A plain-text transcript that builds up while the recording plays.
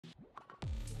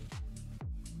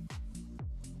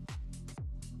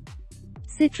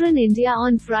Citroen India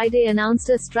on Friday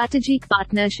announced a strategic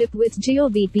partnership with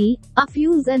Jio-Bp, a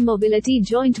fuels and mobility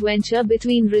joint venture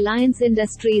between Reliance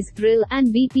Industries (RIL)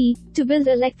 and BP, to build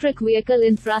electric vehicle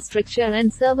infrastructure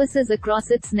and services across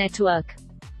its network.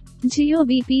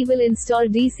 Jio-Bp will install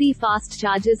DC fast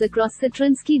chargers across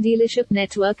Citroen's key dealership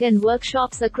network and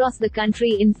workshops across the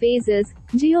country in phases,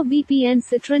 Jio-Bp and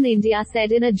Citroen India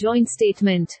said in a joint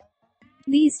statement.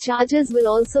 These chargers will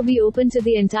also be open to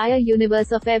the entire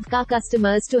universe of EV car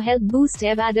customers to help boost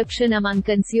EV adoption among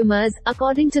consumers,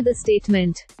 according to the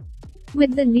statement.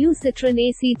 With the new Citroen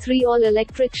AC3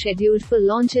 all-electric scheduled for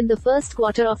launch in the first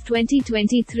quarter of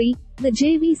 2023, the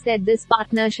JV said this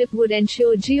partnership would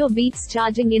ensure Jio-Bp's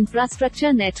charging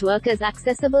infrastructure network is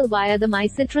accessible via the My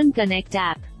Citroen Connect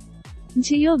app.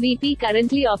 Jio-Bp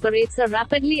currently operates a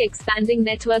rapidly expanding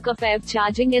network of EV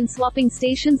charging and swapping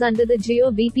stations under the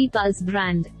Jio-Bp Pulse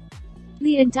brand.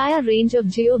 The entire range of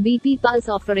Jio-Bp Pulse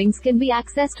offerings can be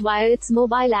accessed via its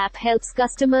mobile app, helps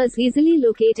customers easily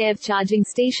locate EV charging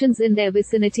stations in their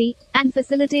vicinity, and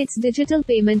facilitates digital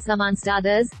payments amongst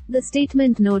others, the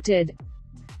statement noted.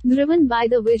 Driven by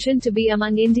the vision to be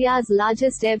among India's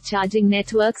largest EV charging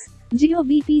networks,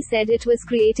 Jio-Bp said it was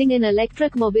creating an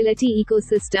electric mobility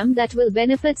ecosystem that will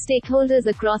benefit stakeholders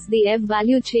across the EV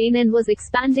value chain and was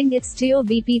expanding its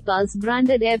Jio-Bp Pulse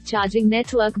branded EV charging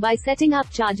network by setting up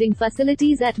charging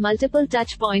facilities at multiple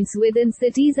touchpoints within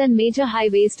cities and major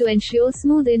highways to ensure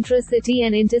smooth intra-city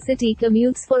and intercity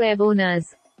commutes for EV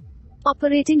owners.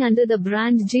 Operating under the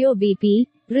brand Jio-Bp,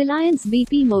 Reliance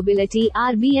BP Mobility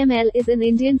 (RBML) is an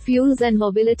Indian fuels and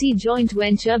mobility joint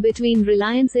venture between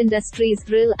Reliance Industries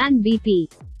 (RIL) and BP.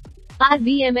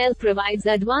 RBML provides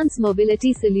advanced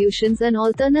mobility solutions and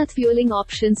alternate fueling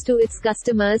options to its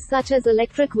customers such as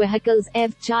electric vehicles,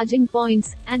 EV charging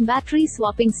points, and battery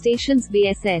swapping stations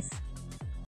 (BSS).